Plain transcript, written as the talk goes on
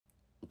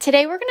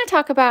Today we're going to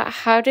talk about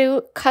how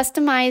to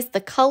customize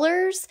the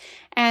colors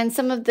and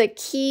some of the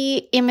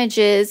key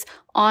images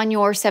on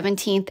your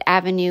 17th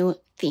Avenue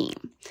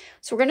theme.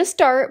 So we're going to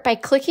start by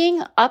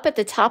clicking up at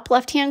the top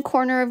left-hand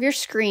corner of your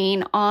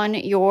screen on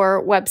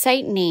your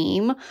website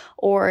name,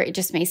 or it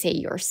just may say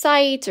your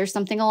site or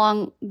something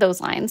along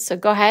those lines. So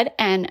go ahead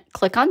and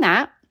click on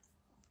that.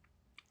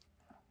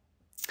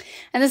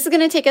 And this is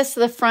going to take us to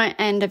the front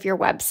end of your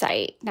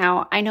website.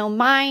 Now, I know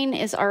mine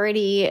is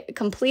already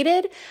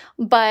completed,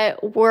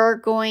 but we're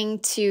going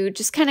to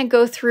just kind of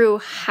go through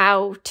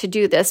how to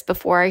do this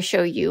before I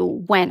show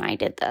you when I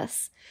did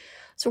this.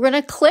 So we're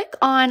going to click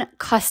on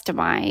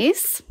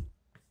Customize.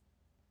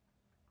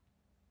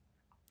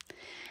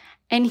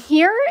 And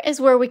here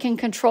is where we can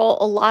control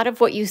a lot of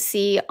what you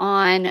see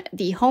on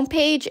the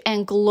homepage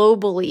and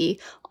globally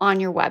on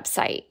your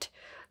website.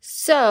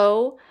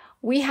 So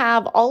we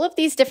have all of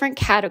these different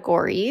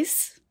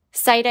categories: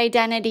 site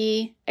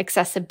identity,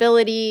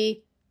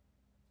 accessibility,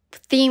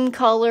 theme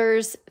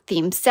colors,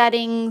 theme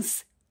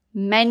settings,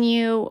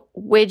 menu,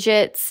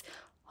 widgets,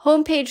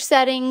 homepage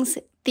settings,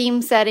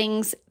 theme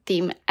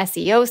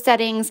SEO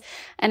settings,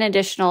 and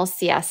additional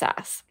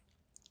CSS.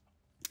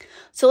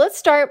 So let's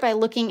start by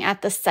looking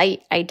at the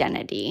site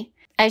identity.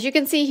 As you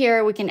can see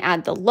here, we can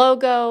add the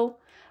logo,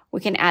 we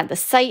can add the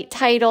site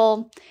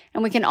title,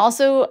 and we can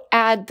also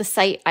add the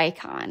site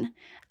icon.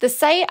 The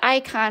site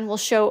icon will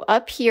show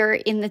up here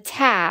in the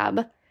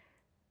tab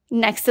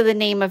next to the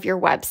name of your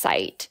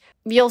website.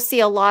 You'll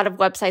see a lot of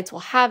websites will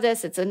have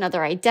this. It's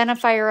another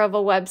identifier of a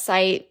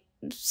website,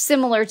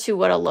 similar to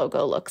what a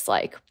logo looks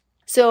like.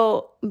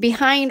 So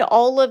behind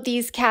all of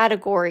these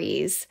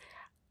categories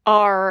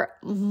are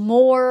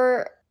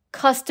more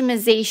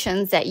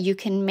customizations that you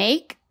can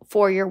make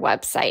for your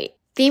website.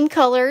 Theme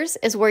colors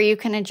is where you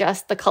can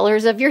adjust the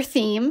colors of your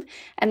theme,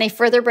 and they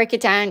further break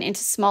it down into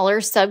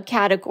smaller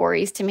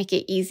subcategories to make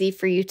it easy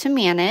for you to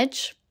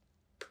manage.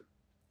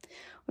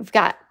 We've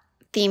got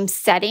theme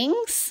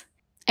settings,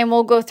 and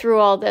we'll go through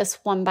all this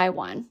one by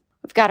one.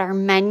 We've got our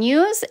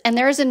menus, and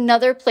there's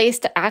another place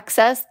to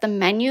access the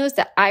menus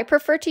that I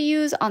prefer to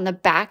use on the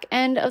back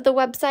end of the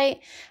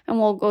website, and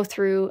we'll go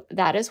through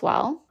that as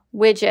well.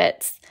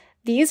 Widgets.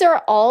 These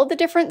are all the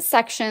different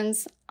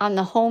sections on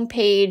the home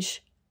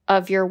page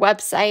of your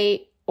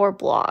website or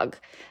blog.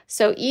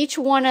 So each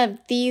one of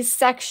these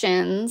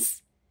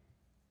sections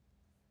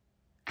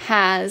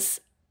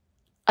has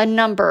a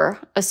number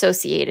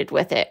associated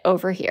with it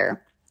over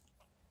here.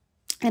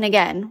 And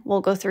again,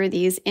 we'll go through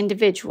these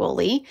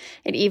individually.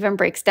 It even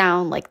breaks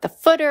down like the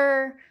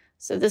footer.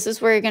 So this is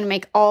where you're going to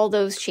make all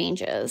those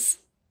changes.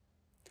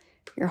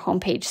 Your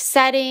homepage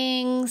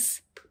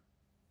settings.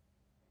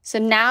 So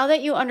now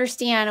that you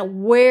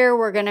understand where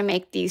we're going to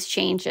make these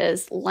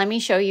changes, let me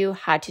show you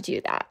how to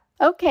do that.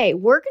 Okay,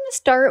 we're going to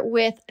start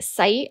with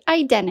site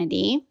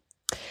identity.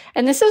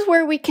 And this is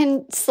where we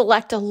can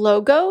select a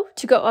logo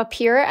to go up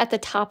here at the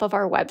top of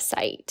our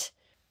website.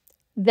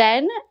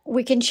 Then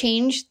we can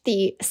change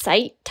the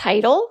site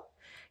title.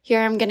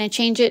 Here I'm going to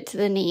change it to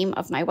the name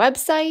of my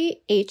website,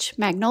 H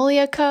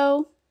Magnolia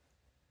Co.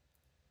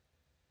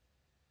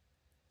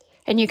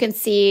 And you can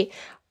see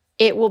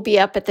it will be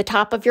up at the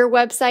top of your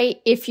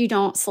website if you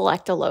don't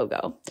select a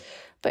logo.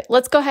 But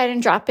let's go ahead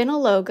and drop in a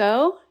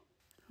logo.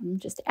 I'm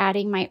just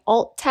adding my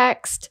alt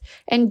text,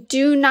 and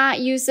do not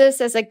use this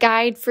as a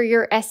guide for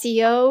your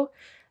SEO.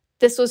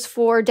 This was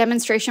for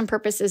demonstration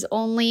purposes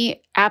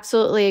only,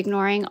 absolutely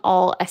ignoring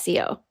all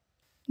SEO.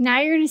 Now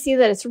you're going to see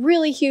that it's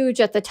really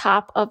huge at the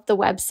top of the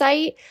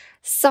website.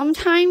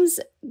 Sometimes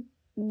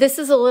this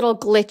is a little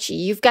glitchy.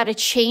 You've got to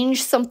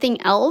change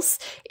something else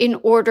in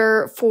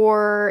order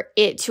for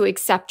it to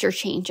accept your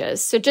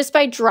changes. So just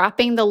by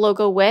dropping the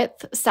logo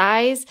width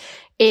size,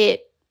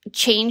 it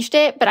changed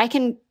it, but I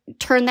can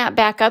turn that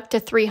back up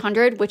to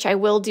 300, which I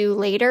will do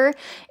later.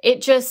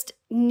 It just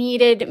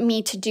needed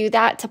me to do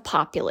that to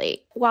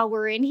populate. While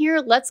we're in here,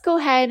 let's go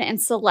ahead and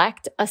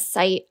select a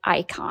site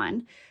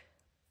icon.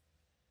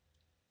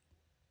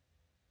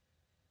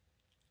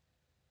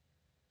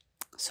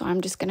 So I'm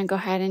just going to go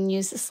ahead and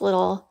use this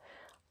little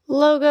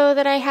logo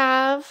that I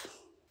have.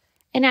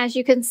 And as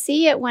you can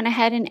see, it went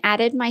ahead and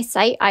added my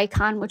site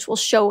icon, which will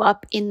show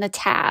up in the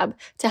tab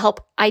to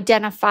help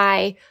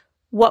identify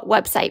what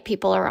website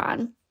people are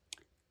on.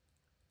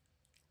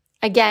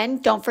 Again,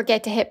 don't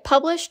forget to hit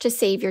publish to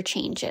save your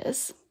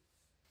changes.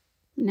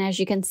 And as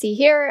you can see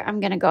here,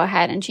 I'm going to go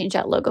ahead and change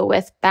that logo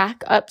width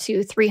back up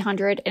to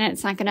 300, and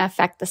it's not going to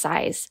affect the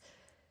size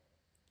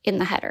in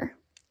the header.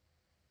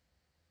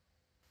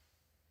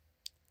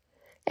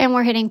 And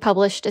we're hitting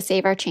publish to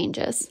save our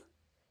changes.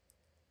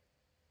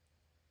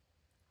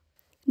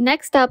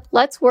 Next up,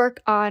 let's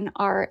work on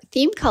our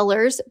theme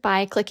colors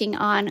by clicking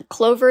on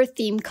Clover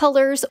Theme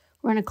Colors.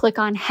 We're going to click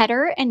on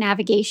header and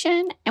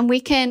navigation, and we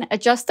can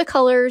adjust the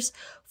colors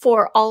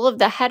for all of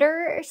the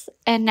headers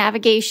and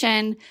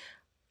navigation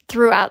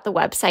throughout the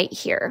website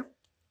here.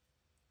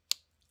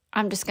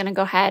 I'm just going to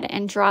go ahead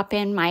and drop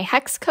in my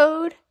hex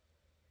code.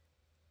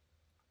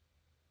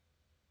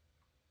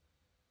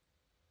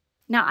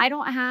 Now, I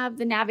don't have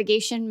the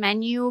navigation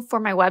menu for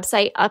my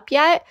website up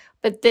yet,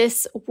 but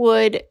this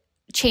would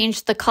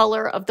change the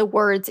color of the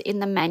words in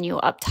the menu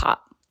up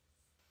top.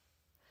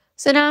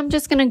 So now I'm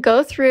just going to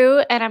go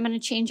through and I'm going to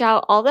change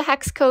out all the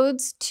hex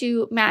codes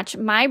to match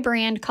my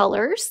brand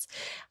colors.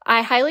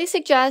 I highly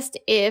suggest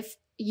if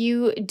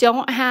you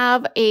don't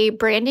have a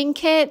branding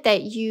kit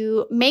that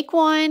you make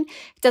one.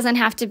 It doesn't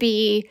have to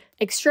be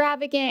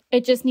extravagant.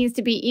 It just needs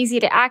to be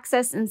easy to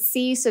access and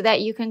see so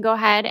that you can go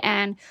ahead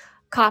and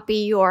copy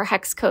your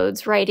hex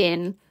codes right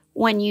in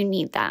when you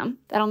need them.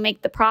 That'll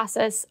make the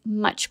process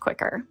much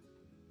quicker.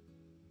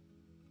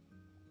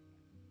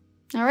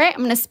 All right, I'm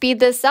going to speed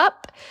this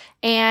up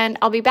and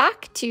I'll be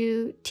back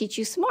to teach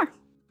you some more.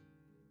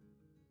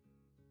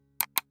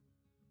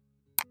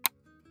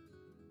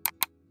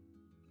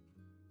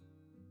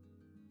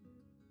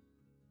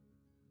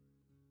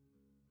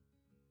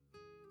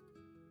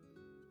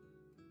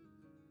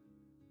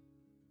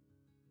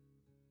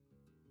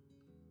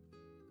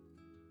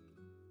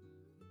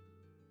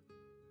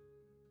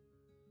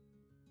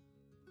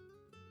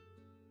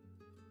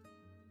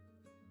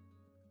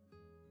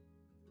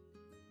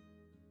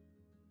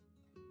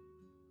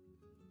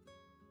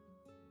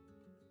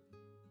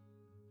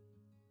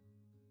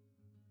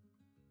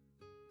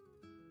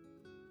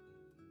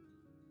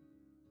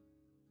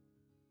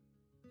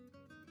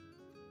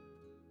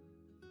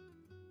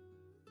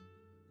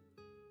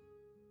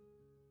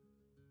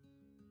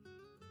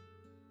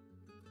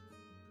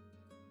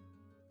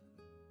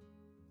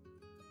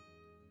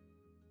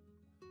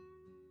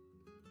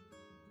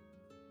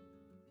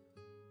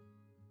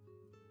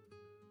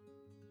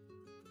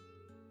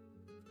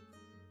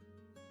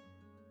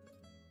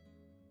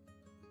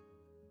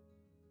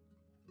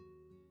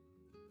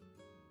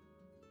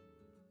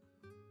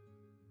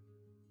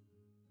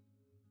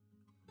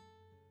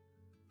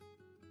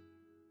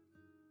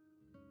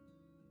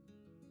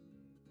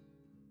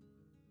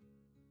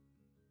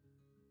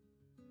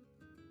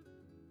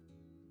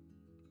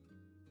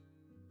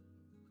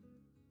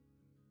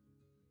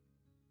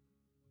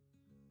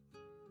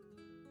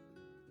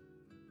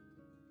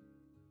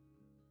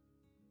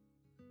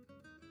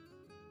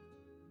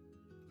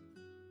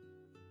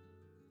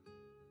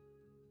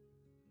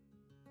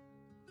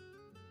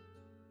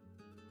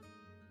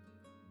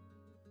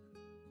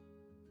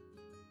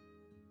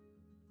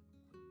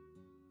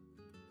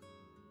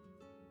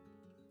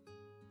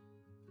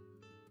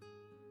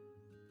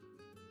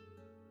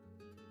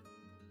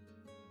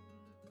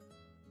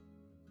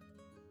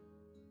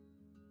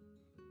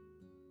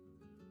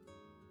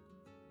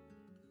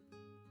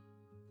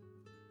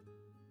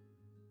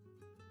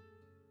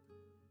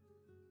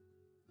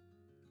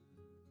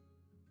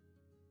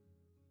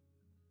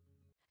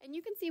 And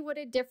you can see what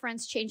a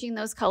difference changing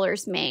those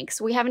colors makes.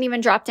 We haven't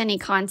even dropped any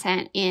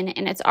content in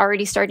and it's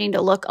already starting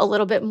to look a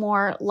little bit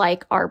more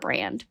like our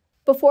brand.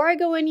 Before I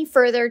go any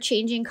further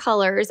changing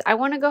colors, I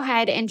want to go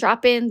ahead and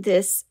drop in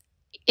this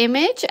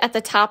image at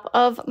the top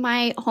of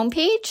my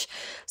homepage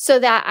so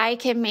that I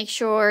can make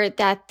sure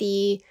that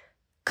the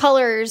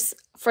colors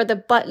for the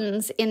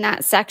buttons in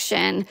that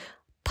section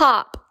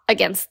pop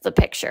against the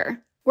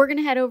picture. We're going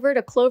to head over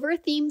to Clover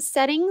Theme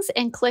Settings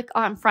and click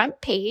on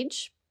Front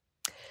Page.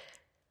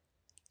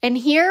 And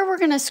here we're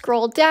going to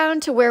scroll down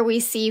to where we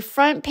see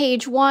Front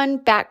Page 1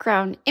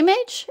 Background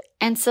Image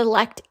and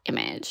select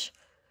Image.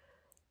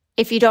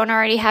 If you don't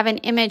already have an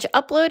image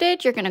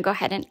uploaded, you're going to go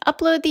ahead and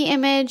upload the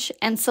image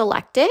and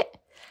select it.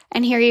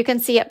 And here you can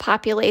see it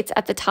populates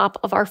at the top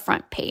of our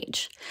front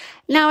page.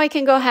 Now I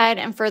can go ahead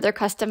and further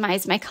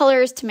customize my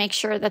colors to make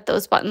sure that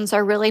those buttons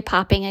are really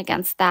popping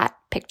against that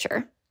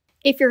picture.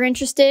 If you're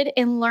interested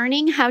in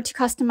learning how to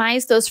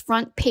customize those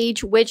front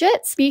page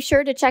widgets, be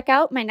sure to check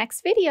out my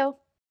next video.